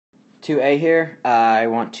2a here. I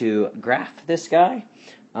want to graph this guy.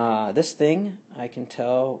 This thing, I can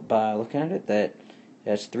tell by looking at it that it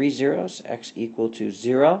has 3 zeros. X equal to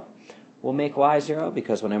 0. We'll make y 0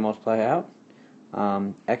 because when I multiply out,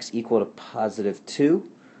 x equal to positive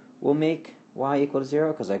 2 will make y equal to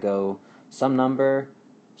 0 because I go some number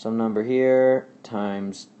here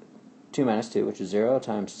times 2 minus 2, which is 0,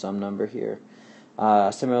 times some number here.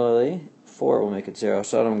 Similarly, 4 will make it 0.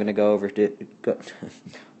 So what I'm going to go over to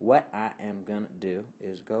what I am going to do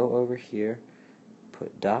is go over here,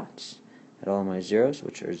 put dots at all my zeros,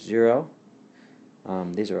 which are 0.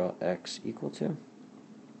 These are all x equal to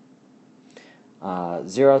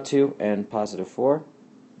 0, 2, and positive 4.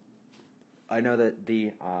 I know that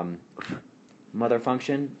the mother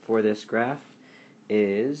function for this graph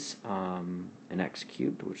is an x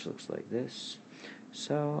cubed, which looks like this.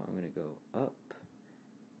 So I'm going to go up,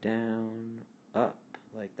 down, up,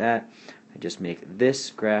 like that. I just make this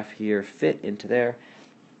graph here fit into there.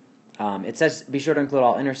 It says be sure to include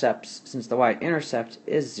all intercepts. Since the y-intercept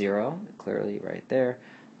is 0, clearly right there,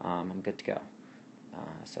 I'm good to go.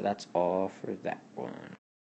 So that's all for that one.